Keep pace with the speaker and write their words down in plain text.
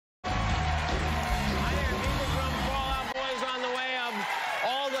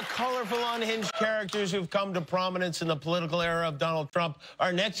colorful, unhinged characters who've come to prominence in the political era of Donald Trump.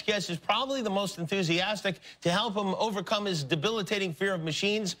 Our next guest is probably the most enthusiastic to help him overcome his debilitating fear of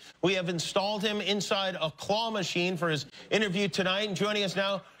machines. We have installed him inside a claw machine for his interview tonight. And joining us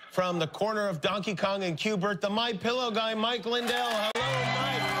now from the corner of Donkey Kong and Q*bert, the My Pillow guy, Mike Lindell. Hello,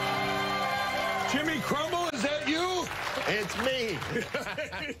 Mike. Jimmy Crumble, is that you? It's me.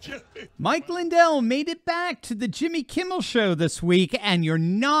 Mike Lindell made it back to the Jimmy Kimmel show this week, and you're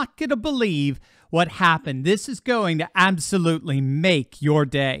not going to believe what happened. This is going to absolutely make your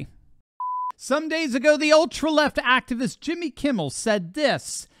day. Some days ago, the ultra-left activist Jimmy Kimmel said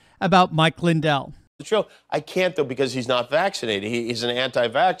this about Mike Lindell. Show. I can't, though, because he's not vaccinated. He's an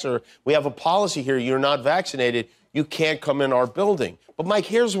anti-vaxxer. We have a policy here. You're not vaccinated. You can't come in our building. But, Mike,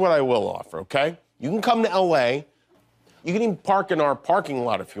 here's what I will offer, okay? You can come to L.A., you can even park in our parking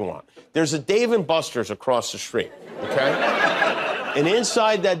lot if you want. There's a Dave & Buster's across the street, okay? And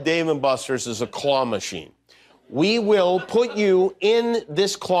inside that Dave & Buster's is a claw machine. We will put you in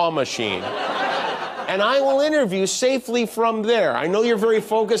this claw machine, and I will interview safely from there. I know you're very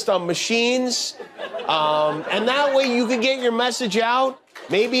focused on machines, and that way you can get your message out,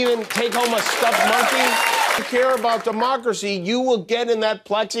 maybe even take home a stuffed monkey. If you care about democracy, you will get in that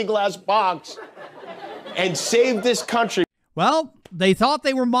plexiglass box and save this country. Well, they thought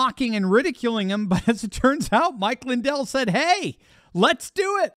they were mocking and ridiculing him, but as it turns out, Mike Lindell said, hey, let's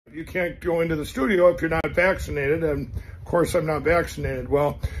do it. You can't go into the studio if you're not vaccinated, and of course I'm not vaccinated.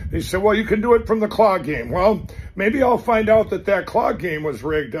 Well, he said, well, you can do it from the claw game. Well, maybe I'll find out that claw game was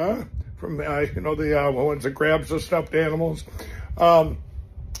rigged, huh? From, the ones that grabs the stuffed animals. But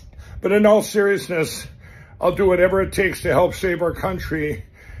in all seriousness, I'll do whatever it takes to help save our country.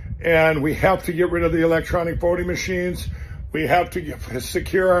 And we have to get rid of the electronic voting machines. We have to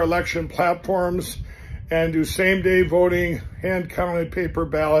secure our election platforms and do same-day voting, hand-counted paper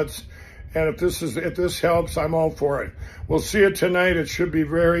ballots. And if this helps, I'm all for it. We'll see it tonight. It should be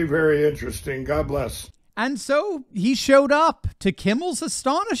very, very interesting. God bless. And so he showed up. To Kimmel's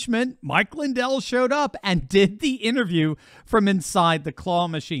astonishment, Mike Lindell showed up and did the interview from inside the claw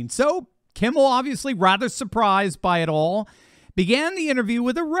machine. So Kimmel, obviously rather surprised by it all, began the interview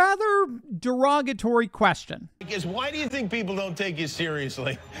with a rather derogatory question. Why do you think people don't take you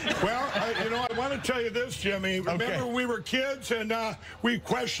seriously? Well, I want to tell you this, Jimmy. Remember when we were kids and we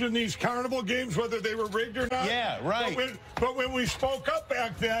questioned these carnival games, whether they were rigged or not? Yeah, right. But when we spoke up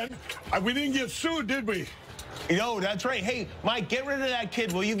back then, we didn't get sued, did we? That's right. Hey, Mike, get rid of that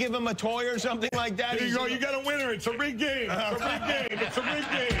kid. Will you give him a toy or something like that? There you go. You got a winner. It's a rigged game. It's a rigged game. It's a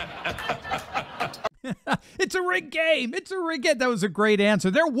rigged game. It's a rigged game. It's a rigged game. That was a great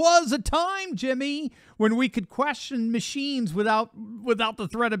answer. There was a time, Jimmy, when we could question machines without the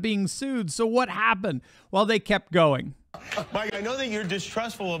threat of being sued. So what happened? Well, they kept going. Mike, I know that you're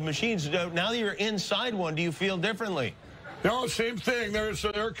distrustful of machines. Now that you're inside one, do you feel differently? No, same thing.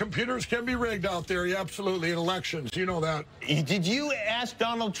 Their computers can be rigged out there. Yeah, absolutely. In elections, you know that. Did you ask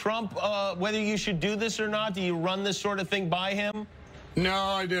Donald Trump whether you should do this or not? Do you run this sort of thing by him? No,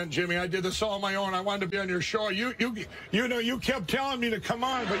 I didn't, Jimmy. I did this all on my own. I wanted to be on your show. You kept telling me to come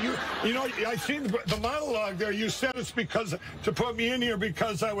on, but I seen the monologue there. You said it's because to put me in here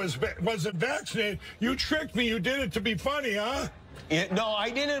because I wasn't vaccinated. You tricked me. You did it to be funny, huh? Yeah, no, I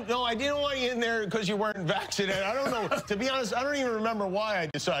didn't. No, I didn't want you in there because you weren't vaccinated. I don't know. To be honest, I don't even remember why I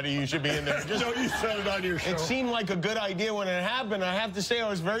decided you should be in there. No, you said it on your show. It seemed like a good idea when it happened. I have to say I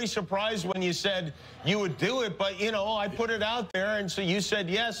was very surprised when you said you would do it, but, I put it out there, and so you said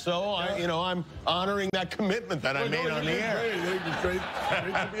yes. So, I'm honoring that commitment that I made on the air.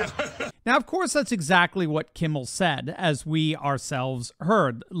 Now, of course, that's exactly what Kimmel said, as we ourselves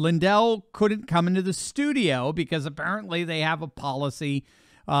heard. Lindell couldn't come into the studio because apparently they have a policy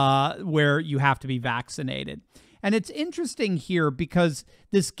where you have to be vaccinated. And it's interesting here because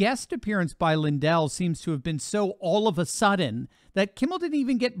this guest appearance by Lindell seems to have been so all of a sudden that Kimmel didn't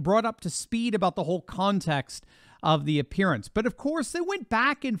even get brought up to speed about the whole context of the appearance. But of course, they went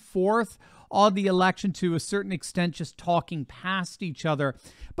back and forth on the election to a certain extent, just talking past each other.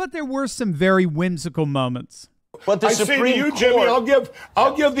 But there were some very whimsical moments. But the I say Supreme to you, Court, Jimmy,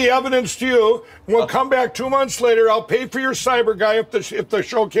 I'll give the evidence to you. We'll come back 2 months later. I'll pay for your cyber guy if the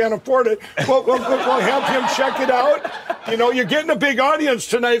show can't afford it. We'll have him check it out. You're getting a big audience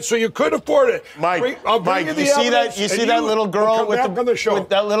tonight, so you could afford it. Mike, you see that little girl with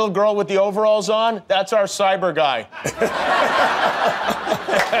that little girl with the overalls on? That's our cyber guy.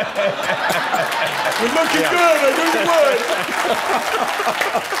 You're looking good. I knew you would.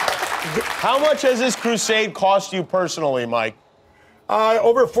 How much has this crusade cost you personally, Mike?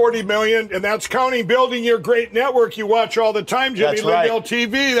 Over 40 million, and that's counting building your great network you watch all the time, Jimmy. That's right. Lindell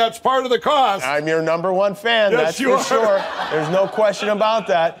TV, that's part of the cost. I'm your #1 fan, Yes, that's you for are. sure. There's no question about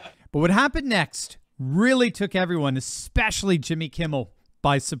that. But what happened next really took everyone, especially Jimmy Kimmel,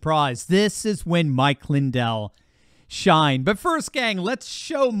 by surprise. This is when Mike Lindell shined. But first, gang, let's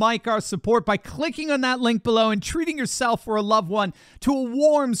show Mike our support by clicking on that link below and treating yourself or a loved one to a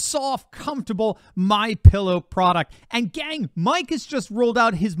warm, soft, comfortable MyPillow product. And gang, Mike has just rolled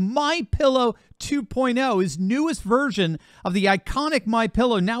out his MyPillow 2.0, his newest version of the iconic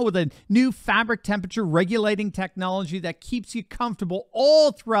MyPillow, now with a new fabric temperature regulating technology that keeps you comfortable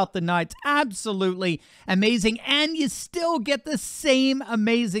all throughout the night. It's absolutely amazing, and you still get the same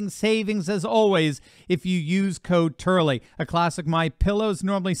amazing savings as always if you use code Turley. A classic MyPillow is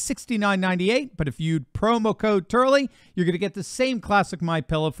normally $69.98, but if you use promo code Turley, you're going to get the same classic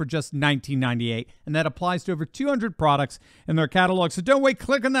MyPillow for just $19.98, and that applies to over 200 products in their catalog. So don't wait,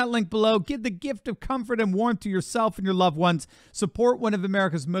 click on that link below, give the gift of comfort and warmth to yourself and your loved ones, support one of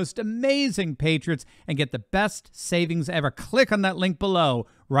America's most amazing patriots, and get the best savings ever. Click on that link below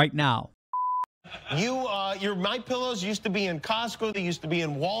right now. Your MyPillows used to be in Costco, they used to be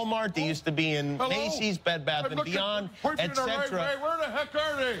in Walmart, they used to be in Macy's, Bed Bath & Beyond, etc. Where the heck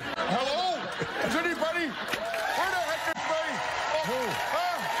are they? Hello? Is anybody? Where the heck is they?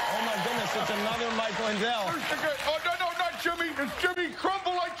 Oh my goodness, it's another Mike Lindell. Oh, no, not Jimmy. It's Jimmy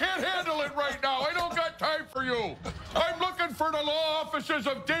Crumble. I can't handle it right now. I don't got time for you. I'm looking for the law offices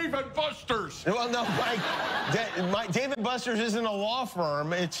of Dave & Buster's. Well, no, Mike, Dave & Buster's isn't a law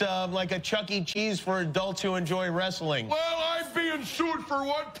firm. It's like a Chuck E. Cheese for adults who enjoy wrestling. Well, I'm being sued for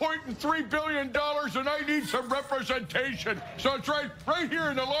 $1.3 billion, and I need some representation. So it's right here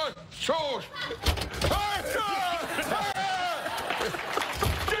in the law. Shows.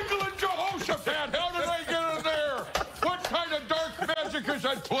 Jingle and Jehoshaphat, how did I get in there? What kind of dark magic is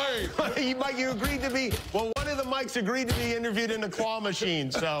at play? Mike, you agreed to be, well, one of the Mikes agreed to be interviewed in the claw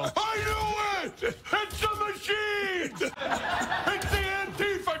machine, so. I knew it! It's the machine! It's the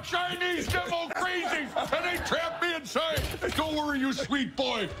Antifa Chinese demo crazy, and they trapped me inside. Don't worry, you sweet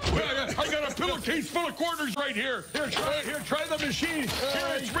boy. I got a pillowcase full of quarters right here. Here, try the machine.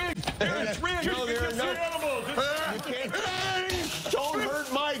 Here, it's rigged. Here, it's rigged. No, there are no animals. You can't. Don't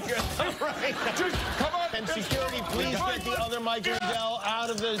hurt Mike. Right. Just come on. And security, please get the other Mike Lindell out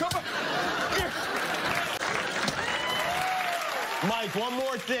of the. Come on. Mike, one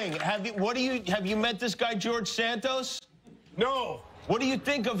more thing. Have you met this guy George Santos? No. What do you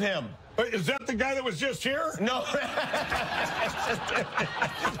think of him? Is that the guy that was just here? No.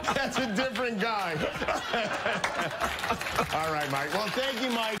 That's a different guy. All right, Mike. Well, thank you,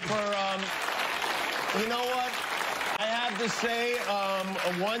 Mike, for, you know what? I have to say,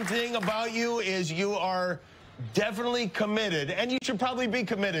 one thing about you is you are definitely committed, and you should probably be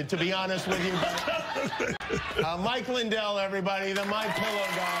committed, to be honest with you. But, Mike Lindell, everybody, the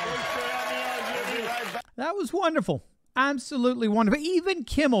MyPillow guy. That was wonderful. Absolutely wonderful. Even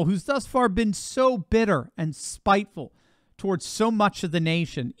Kimmel, who's thus far been so bitter and spiteful towards so much of the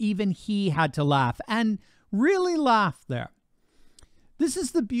nation, even he had to laugh, and really laugh there. This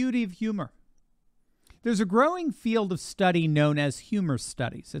is the beauty of humor. There's a growing field of study known as humor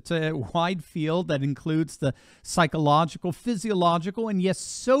studies. It's a wide field that includes the psychological, physiological, and yes,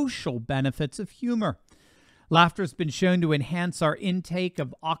 social benefits of humor. Laughter has been shown to enhance our intake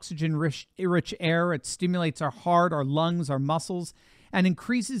of oxygen-rich air. It stimulates our heart, our lungs, our muscles, and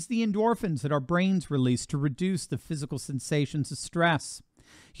increases the endorphins that our brains release to reduce the physical sensations of stress.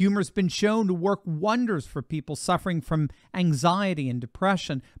 Humor has been shown to work wonders for people suffering from anxiety and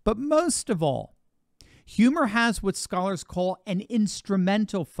depression. But most of all, humor has what scholars call an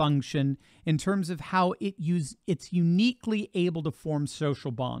instrumental function in terms of how it's uniquely able to form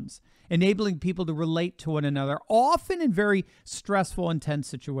social bonds, enabling people to relate to one another, often in very stressful and tense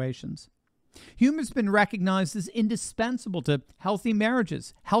situations. Humor has been recognized as indispensable to healthy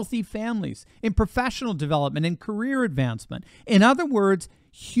marriages, healthy families, in professional development and career advancement. In other words,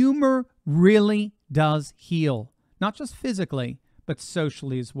 humor really does heal, not just physically, but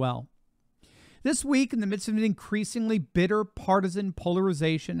socially as well. This week, in the midst of an increasingly bitter partisan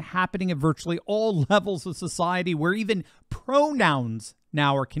polarization happening at virtually all levels of society, where even pronouns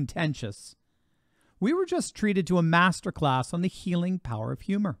now are contentious, we were just treated to a masterclass on the healing power of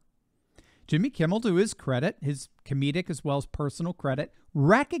humor. Jimmy Kimmel, to his credit, his comedic as well as personal credit,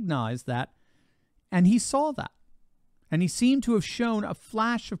 recognized that, and he saw that. And he seemed to have shown a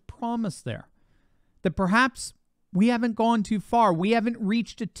flash of promise there, that perhaps we haven't gone too far. We haven't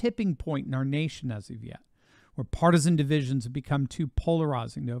reached a tipping point in our nation as of yet, where partisan divisions have become too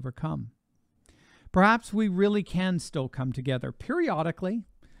polarizing to overcome. Perhaps we really can still come together periodically,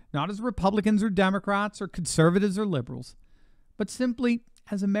 not as Republicans or Democrats or conservatives or liberals, but simply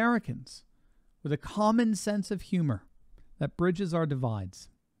as Americans with a common sense of humor that bridges our divides.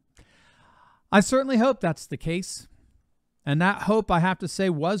 I certainly hope that's the case. And that hope, I have to say,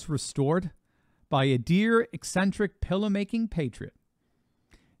 was restored by a dear, eccentric, pillow-making patriot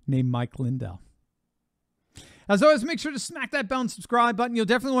named Mike Lindell. As always, make sure to smack that bell and subscribe button. You'll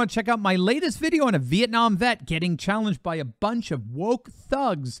definitely want to check out my latest video on a Vietnam vet getting challenged by a bunch of woke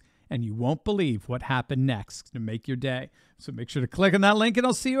thugs, and you won't believe what happened next to make your day. So make sure to click on that link, and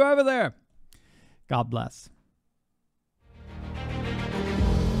I'll see you over there. God bless.